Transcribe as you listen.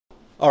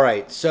All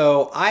right,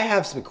 so I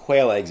have some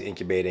quail eggs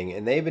incubating,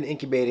 and they've been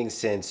incubating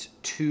since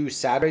 2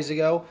 Saturdays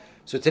ago.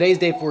 So today's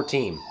day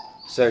 14.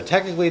 So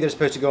technically they're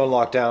supposed to go in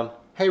lockdown.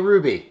 Hey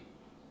Ruby,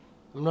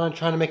 I'm not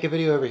trying to make a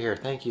video over here,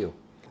 thank you.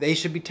 They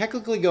should be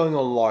technically going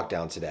on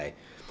lockdown today.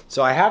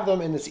 So I have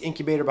them in this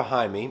incubator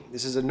behind me.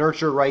 This is a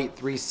Nurture Right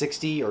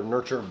 360 or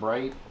Nurture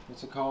Bright,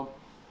 what's it called?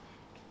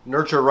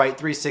 Nurture Right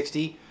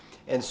 360.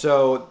 And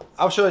so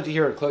I'll show it to you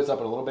here and close up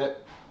in a little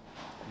bit.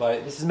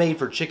 But this is made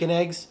for chicken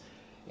eggs.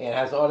 And it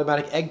has an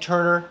automatic egg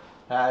turner,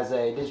 has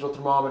a digital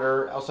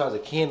thermometer, also has a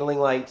candling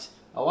light,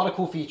 a lot of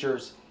cool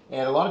features.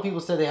 And a lot of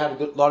people said they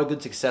had a lot of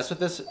good success with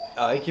this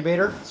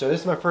incubator. So this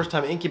is my first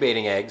time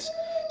incubating eggs.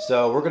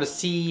 So we're gonna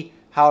see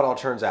how it all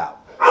turns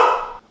out.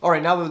 All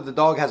right, now that the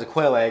dog has a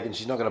quail egg and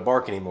she's not gonna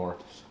bark anymore,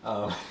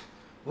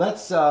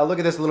 let's look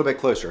at this a little bit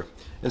closer.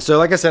 And so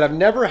like I said, I've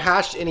never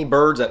hatched any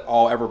birds at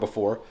all ever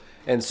before.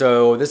 And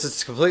so this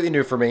is completely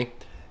new for me.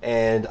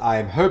 And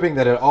I'm hoping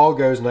that it all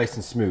goes nice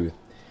and smooth.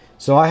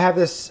 So I have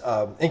this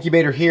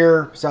incubator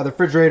here beside the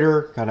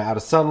refrigerator, kind of out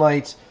of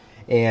sunlight,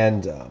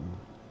 and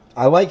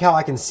I like how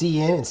I can see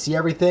in and see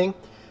everything.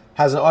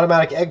 Has an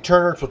automatic egg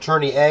turner, which will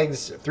turn the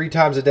eggs 3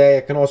 times a day.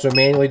 I can also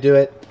manually do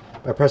it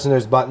by pressing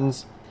those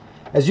buttons.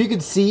 As you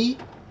can see,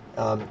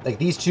 like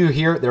these two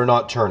here, they're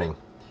not turning.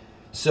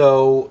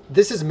 So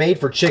this is made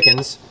for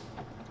chickens,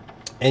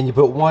 and you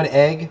put 1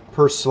 egg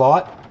per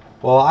slot.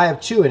 Well, I have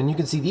 2, and you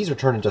can see these are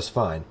turning just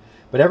fine.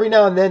 But every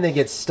now and then they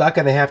get stuck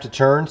and they have to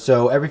turn.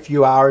 So every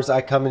few hours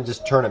I come and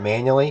just turn it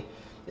manually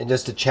and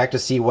just to check to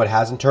see what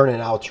hasn't turned,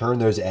 and I'll turn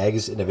those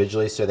eggs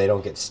individually so they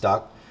don't get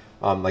stuck.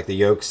 Like the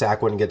yolk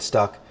sac wouldn't get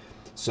stuck.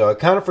 So I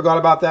kind of forgot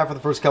about that for the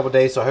first couple of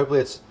days. So hopefully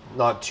it's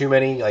not too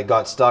many. I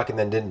got stuck and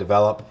then didn't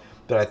develop.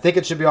 But I think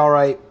it should be all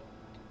right.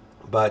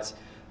 But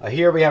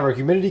here we have our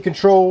humidity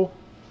control,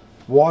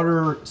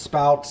 water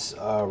spouts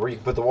where you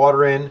can put the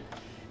water in.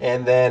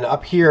 And then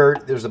up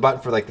here, there's a button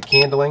for like the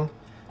candling.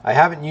 I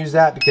haven't used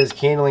that because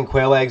candling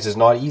quail eggs is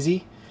not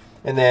easy.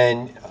 And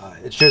then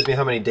it shows me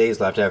how many days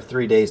left. I have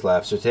 3 days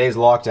left. So today's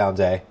lockdown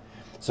day.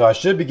 So I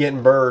should be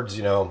getting birds,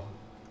 you know.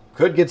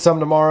 Could get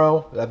some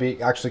tomorrow. That'd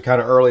be actually kind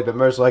of early, but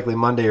most likely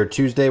Monday or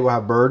Tuesday we'll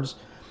have birds.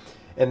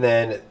 And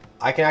then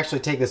I can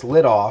actually take this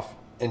lid off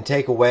and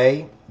take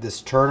away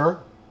this turner.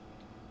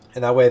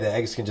 And that way the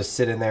eggs can just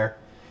sit in there.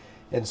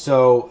 And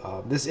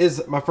so this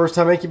is my first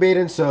time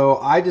incubating, so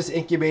I just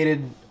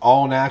incubated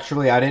all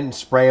naturally. I didn't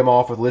spray them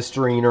off with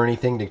Listerine or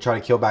anything to try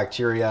to kill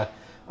bacteria.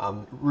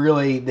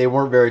 Really, they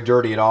weren't very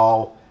dirty at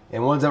all.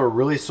 And ones that were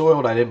really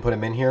soiled, I didn't put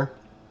them in here.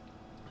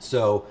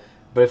 So,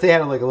 but if they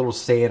had like a little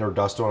sand or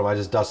dust on them, I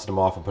just dusted them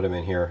off and put them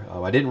in here.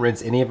 I didn't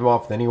rinse any of them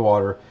off with any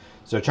water.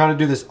 So trying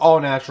to do this all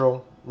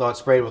natural, not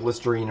sprayed with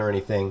Listerine or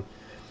anything.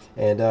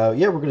 And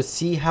yeah, we're going to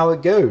see how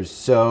it goes.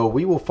 So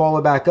we will follow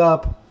back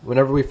up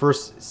whenever we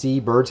first see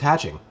birds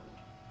hatching.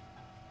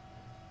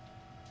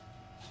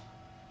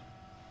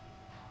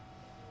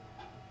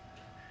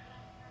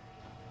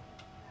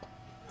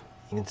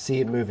 You can see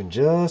it moving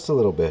just a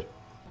little bit.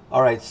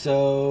 All right,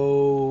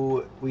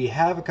 so we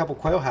have a couple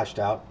quail hatched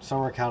out. Some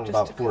are counted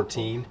about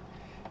 14.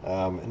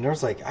 And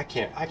there's like, I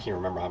can't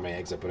remember how many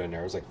eggs I put in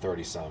there. It was like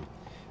 30 some.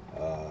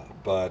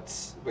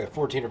 But we have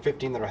 14 or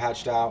 15 that are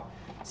hatched out.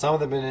 Some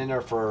of them have been in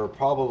there for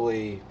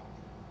probably,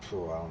 I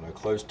don't know,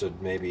 close to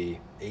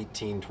maybe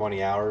 18,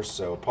 20 hours.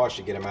 So probably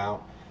should get them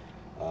out.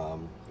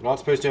 You're not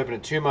supposed to open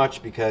it too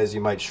much because you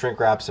might shrink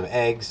wrap some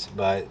eggs.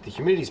 But the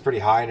humidity is pretty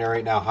high in there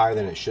right now, higher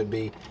than it should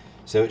be.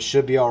 So it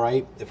should be all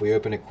right if we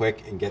open it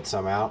quick and get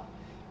some out.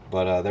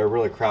 But they're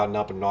really crowding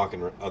up and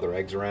knocking other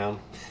eggs around.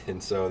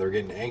 And so they're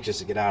getting anxious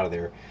to get out of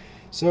there.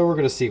 So we're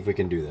going to see if we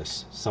can do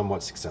this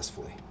somewhat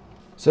successfully.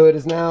 So it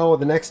is now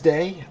the next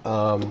day.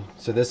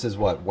 So this is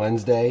what,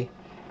 Wednesday?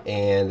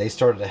 And they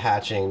started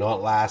hatching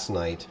not last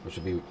night, which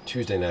would be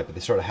Tuesday night, but they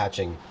started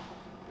hatching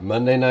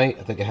Monday night.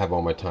 I think I have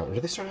all my time. Or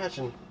did they start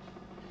hatching?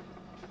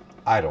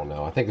 I don't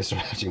know. I think they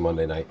started hatching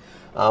Monday night.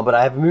 But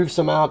I have moved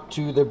some out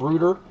to the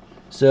brooder.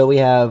 So we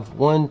have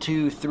 1,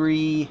 2,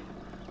 3,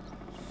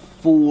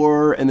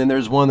 4, and then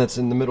there's one that's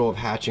in the middle of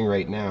hatching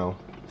right now,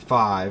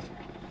 5.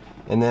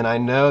 And then I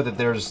know that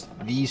there's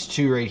these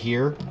 2 right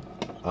here.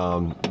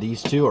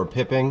 These 2 are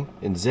pipping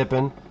and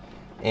zipping.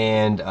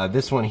 And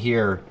this one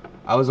here,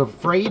 I was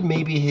afraid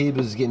maybe he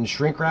was getting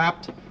shrink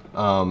wrapped,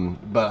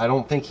 but I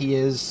don't think he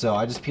is. So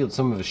I just peeled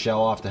some of his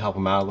shell off to help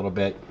him out a little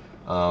bit.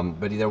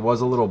 But there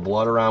was a little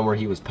blood around where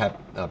he was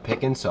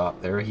picking, so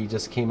there he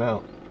just came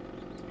out.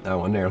 That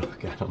one there,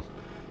 look at him.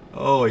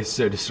 Oh, he's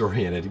so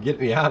disoriented.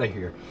 Get me out of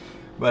here.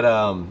 But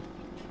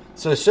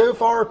so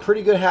far,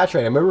 pretty good hatch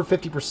rate. I'm over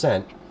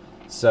 50%.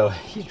 So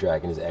he's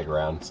dragging his egg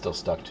around, still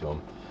stuck to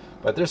him.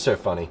 But they're so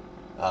funny.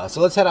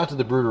 So let's head out to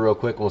the brooder real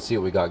quick and we'll see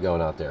what we got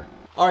going out there.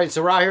 All right,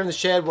 so we're out here in the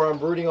shed where I'm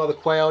brooding all the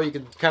quail. You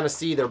can kind of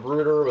see their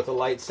brooder with the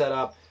light set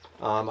up.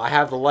 I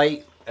have the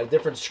light at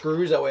different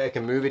screws. That way I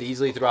can move it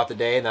easily throughout the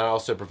day. And that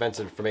also prevents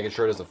it from making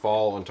sure it doesn't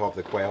fall on top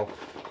of the quail.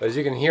 But as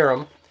you can hear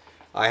them,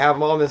 I have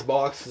them all in this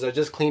box because I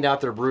just cleaned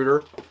out their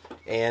brooder.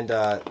 And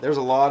there's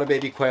a lot of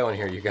baby quail in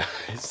here, you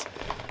guys.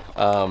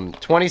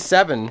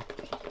 27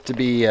 to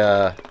be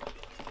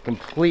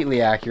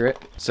completely accurate.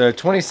 So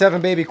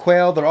 27 baby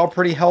quail. They're all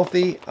pretty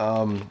healthy.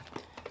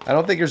 I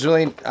don't think there's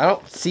really, I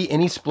don't see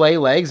any splay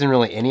legs in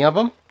really any of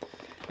them.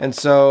 And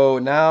so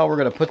now we're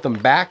going to put them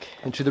back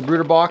into the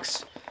brooder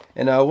box.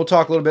 And we'll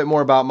talk a little bit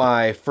more about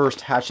my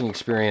first hatching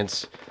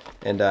experience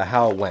and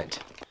how it went.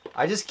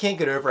 I just can't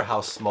get over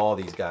how small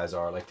these guys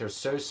are. Like, they're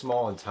so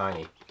small and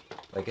tiny.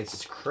 Like, it's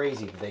just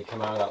crazy that they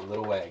come out of that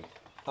little egg.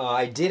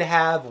 I did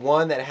have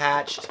one that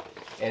hatched,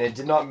 and it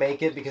did not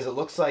make it because it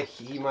looks like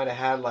he might have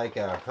had like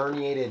a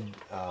herniated,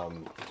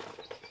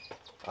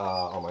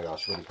 oh my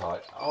gosh, what do you call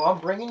it? Oh, I'm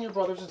bringing your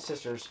brothers and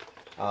sisters.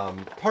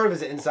 Part of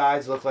his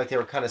insides looked like they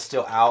were kind of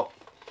still out.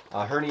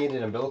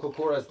 Herniated umbilical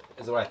cord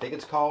is what I think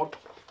it's called.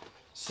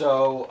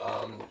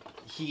 So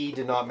he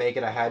did not make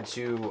it. I had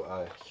to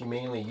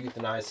humanely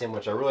euthanize him,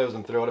 which I really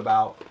wasn't thrilled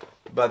about.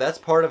 But that's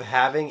part of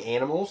having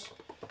animals.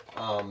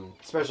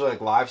 Especially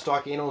like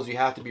livestock animals, you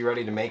have to be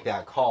ready to make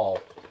that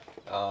call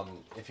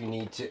if you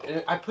need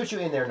to. I put you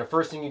in there and the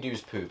first thing you do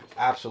is poop.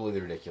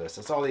 Absolutely ridiculous.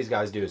 That's all these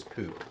guys do is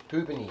poop.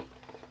 Poop and eat.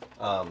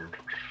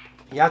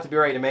 You have to be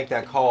ready to make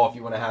that call if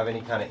you want to have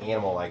any kind of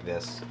animal like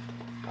this.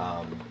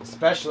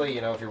 Especially,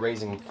 you know, if you're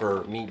raising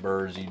for meat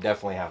birds, you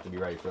definitely have to be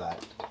ready for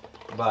that.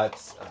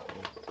 But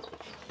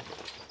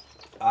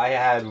I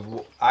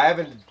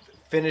haven't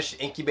finished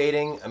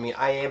incubating. I mean,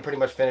 I am pretty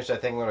much finished. I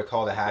think I'm going to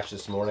call the hatch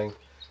this morning.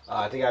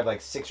 I think I have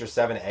like 6 or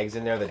 7 eggs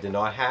in there that did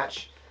not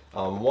hatch.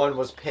 One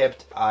was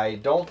pipped. I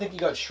don't think he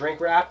got shrink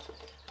wrapped.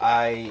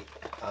 I'm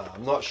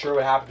not sure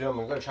what happened to him.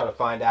 I'm going to try to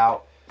find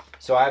out.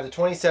 So I have the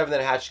 27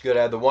 that hatched good.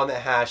 I had the one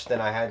that hatched, then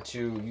I had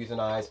to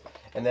euthanize.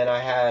 And then I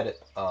had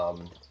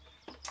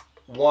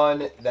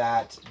one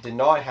that did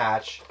not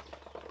hatch.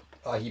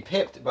 He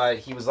pipped, but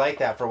he was like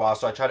that for a while.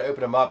 So I tried to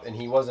open him up and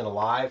he wasn't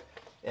alive.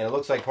 And it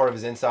looks like part of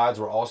his insides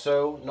were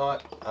also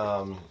not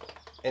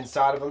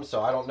inside of him.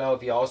 So I don't know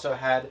if he also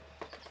had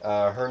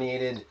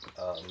herniated,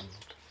 oh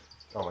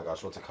my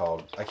gosh, what's it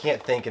called? I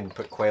can't think and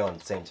put quail in at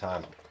the same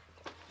time.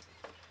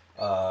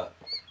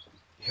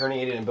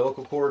 Herniated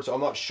umbilical cord, so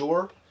I'm not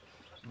sure,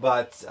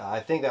 but I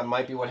think that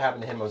might be what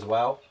happened to him as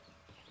well.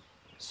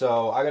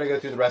 So I gotta go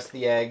through the rest of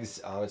the eggs.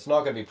 It's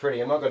not gonna be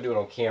pretty. I'm not gonna do it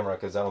on camera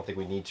because I don't think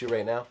we need to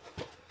right now.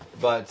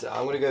 But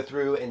I'm gonna go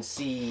through and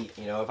see,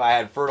 you know, if I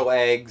had fertile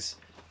eggs.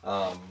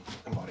 I'm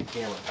on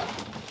camera.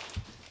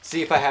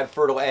 See if I had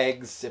fertile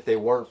eggs, if they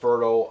weren't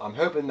fertile. I'm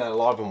hoping that a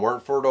lot of them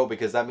weren't fertile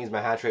because that means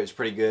my hatch rate was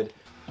pretty good.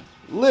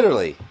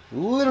 Literally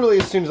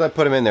as soon as I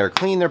put them in there,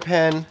 clean their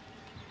pen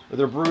or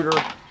their brooder,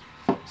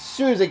 as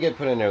soon as they get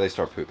put in there, they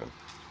start pooping.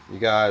 You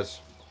guys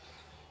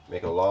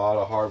make a lot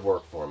of hard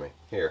work for me.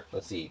 Here,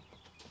 let's eat.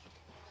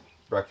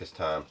 Breakfast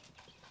time.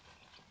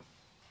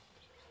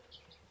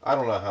 I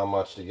don't know how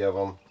much to give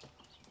them.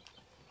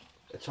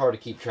 It's hard to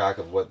keep track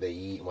of what they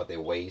eat and what they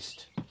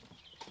waste,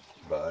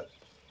 but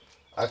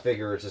I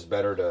figure it's just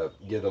better to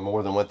give them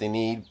more than what they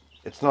need.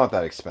 It's not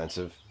that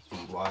expensive,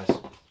 feed-wise.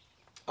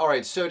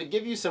 Alright, so to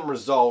give you some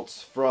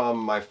results from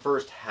my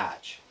first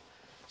hatch.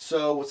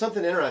 So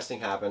something interesting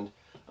happened.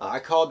 I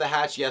called the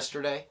hatch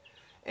yesterday,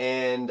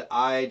 and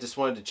I just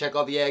wanted to check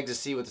all the eggs to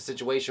see what the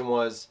situation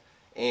was.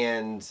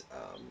 And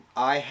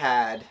I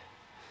had,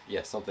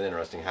 yeah, something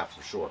interesting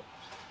happened for sure.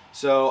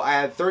 So I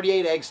had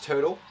 38 eggs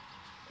total,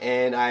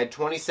 and I had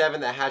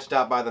 27 that hatched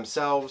out by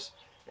themselves,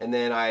 and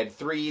then I had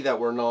 3 that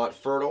were not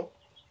fertile.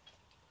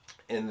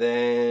 And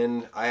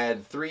then I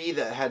had 3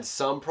 that had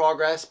some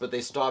progress, but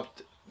they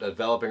stopped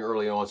developing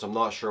early on, so I'm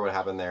not sure what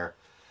happened there.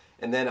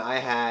 And then I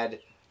had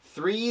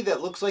 3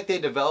 that looks like they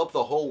developed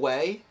the whole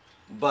way,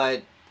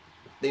 but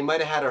they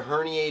might have had a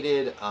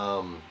herniated,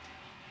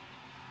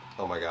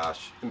 oh my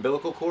gosh,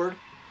 umbilical cord.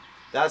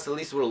 That's at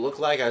least what it looked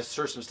like. I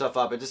searched some stuff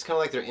up. It just kind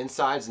of like their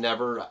insides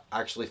never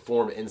actually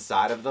formed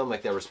inside of them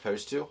like they were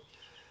supposed to.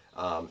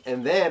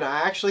 And then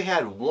I actually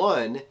had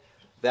one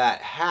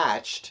that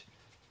hatched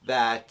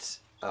that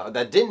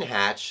didn't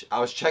hatch. I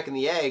was checking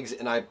the eggs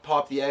and I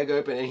popped the egg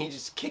open and he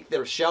just kicked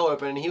their shell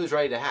open and he was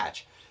ready to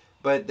hatch.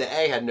 But the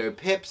egg had no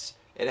pips,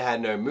 it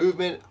had no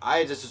movement.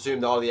 I just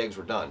assumed all the eggs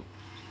were done.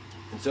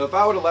 And so if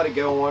I would have let it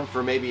go on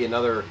for maybe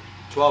another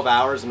 12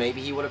 hours, maybe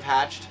he would have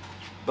hatched.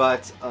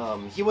 But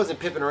he wasn't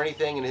pipping or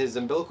anything, and his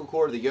umbilical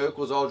cord, the yolk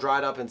was all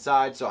dried up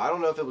inside. So I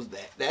don't know if it was, the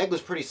egg was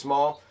pretty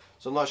small,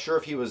 so I'm not sure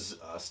if he was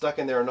stuck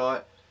in there or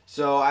not.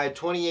 So I had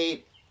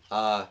 28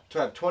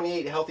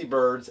 healthy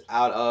birds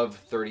out of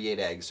 38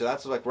 eggs. So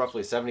that's like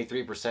roughly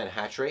 73%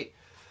 hatch rate.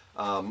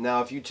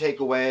 Now if you take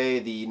away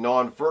the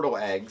non-fertile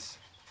eggs,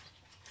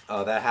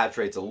 that hatch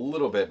rate's a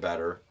little bit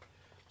better.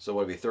 So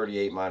what would be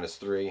 38 minus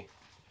 3?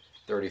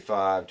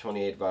 35,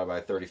 28 divided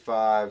by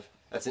 35.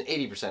 That's an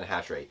 80%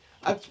 hatch rate.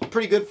 That's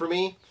pretty good for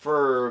me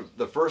for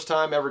the first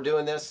time ever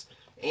doing this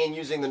and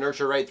using the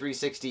Nurture Right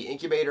 360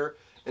 incubator.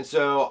 And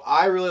so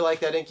I really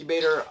like that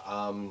incubator.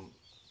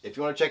 If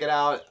you want to check it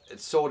out,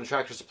 it's sold at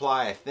Tractor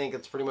Supply. I think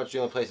it's pretty much the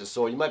only place it's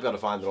sold. You might be able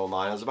to find it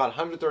online. It was about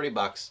 130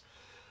 bucks.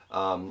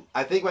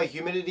 I think my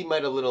humidity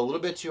might have been a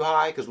little bit too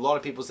high because a lot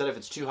of people said if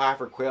it's too high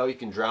for quail, you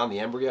can drown the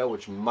embryo,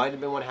 which might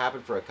have been what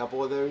happened for a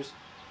couple of those.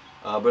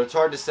 But it's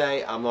hard to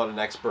say. I'm not an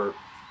expert.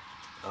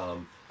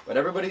 But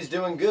everybody's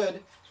doing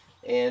good.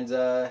 And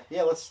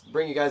yeah, let's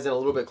bring you guys in a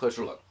little bit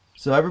closer look.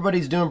 So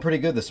everybody's doing pretty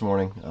good this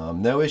morning.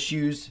 No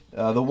issues.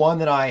 The one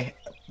that I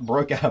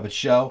broke out of its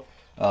shell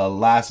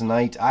last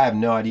night, I have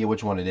no idea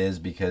which one it is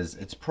because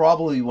it's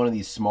probably one of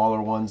these smaller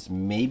ones.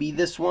 Maybe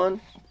this one.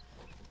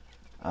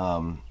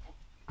 I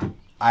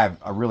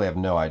really have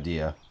no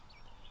idea.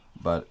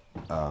 But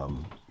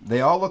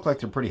they all look like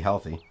they're pretty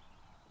healthy.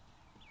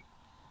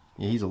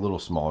 Yeah, he's a little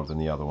smaller than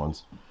the other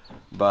ones.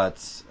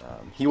 But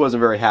he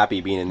wasn't very happy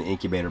being in the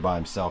incubator by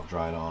himself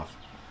drying off.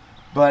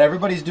 But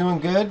everybody's doing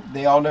good.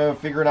 They all know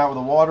figuring out where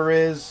the water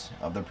is.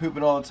 They're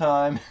pooping all the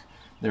time.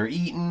 They're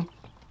eating.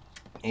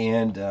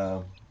 And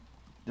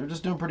they're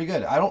just doing pretty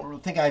good. I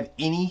don't think I have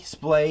any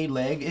splay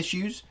leg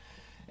issues.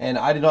 And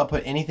I did not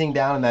put anything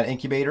down in that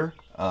incubator.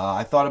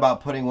 I thought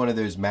about putting one of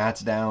those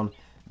mats down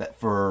that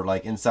for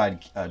like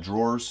inside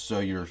drawers so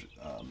your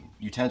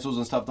utensils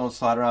and stuff don't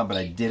slide around, but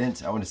I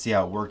didn't. I want to see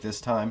how it worked this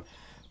time.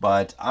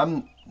 But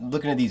I'm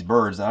looking at these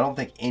birds and I don't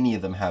think any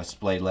of them have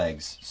splayed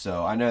legs.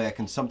 So I know that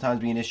can sometimes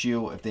be an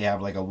issue if they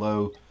have like a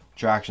low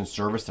traction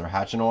surface they're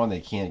hatching on.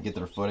 They can't get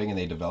their footing and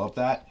they develop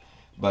that.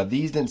 But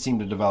these didn't seem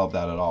to develop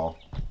that at all.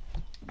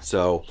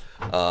 So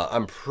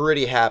I'm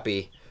pretty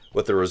happy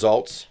with the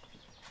results.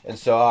 And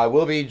so I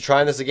will be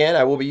trying this again.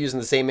 I will be using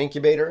the same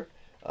incubator.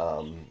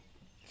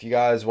 If you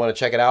guys want to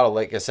check it out,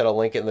 like I said, I'll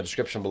link it in the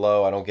description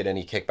below. I don't get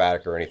any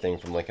kickback or anything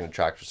from linking to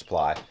Tractor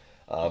Supply.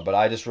 But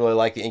I just really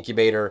like the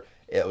incubator.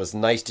 It was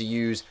nice to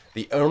use.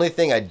 The only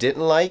thing I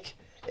didn't like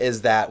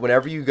is that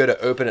whenever you go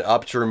to open it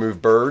up to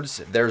remove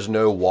birds, there's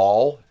no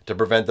wall to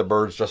prevent the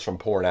birds just from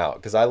pouring out.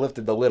 Because I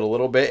lifted the lid a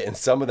little bit and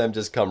some of them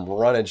just come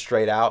running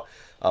straight out.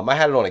 I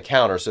had it on a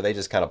counter, so they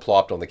just kind of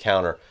plopped on the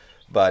counter.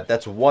 But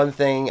that's one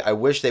thing. I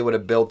wish they would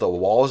have built the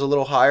walls a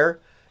little higher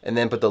and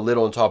then put the lid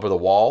on top of the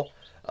wall.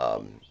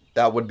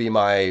 That would be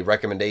my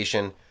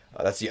recommendation.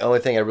 That's the only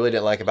thing I really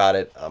didn't like about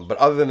it. But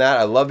other than that,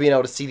 I love being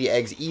able to see the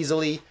eggs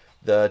easily.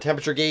 The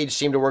temperature gauge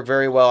seemed to work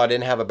very well. I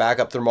didn't have a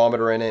backup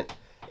thermometer in it.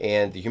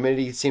 And the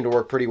humidity seemed to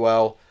work pretty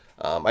well.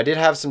 I did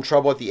have some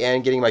trouble at the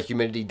end getting my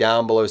humidity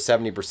down below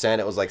 70%.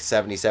 It was like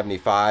 70,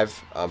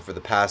 75 for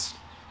the past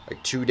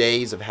like 2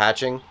 days of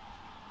hatching,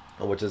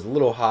 which is a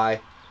little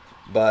high.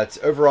 But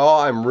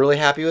overall, I'm really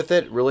happy with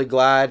it. Really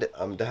glad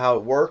to how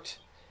it worked.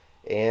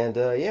 And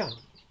yeah.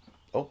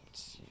 Oh,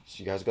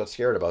 you guys got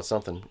scared about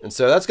something. And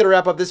so that's going to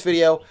wrap up this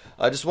video.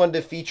 I just wanted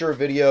to feature a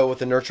video with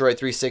the Nurture Right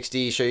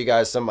 360, show you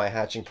guys some of my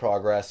hatching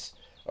progress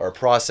or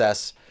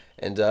process.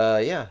 And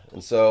yeah,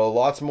 and so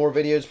lots more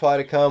videos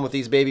probably to come with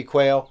these baby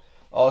quail.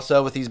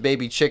 Also with these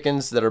baby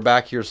chickens that are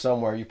back here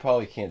somewhere. You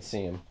probably can't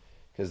see them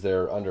because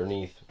they're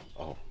underneath.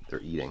 Oh,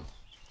 they're eating.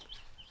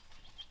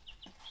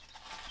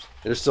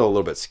 They're still a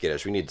little bit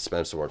skittish. We need to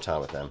spend some more time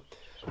with them.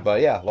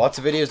 But yeah, lots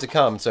of videos to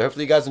come. So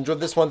hopefully you guys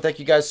enjoyed this one. Thank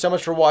you guys so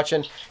much for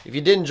watching. If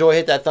you did enjoy,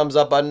 hit that thumbs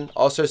up button.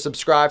 Also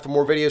subscribe for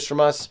more videos from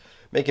us.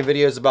 Making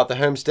videos about the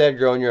homestead,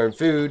 growing your own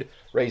food,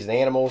 raising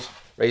animals,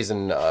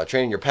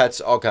 training your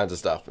pets, all kinds of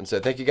stuff. And so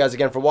thank you guys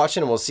again for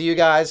watching, and we'll see you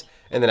guys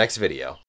in the next video.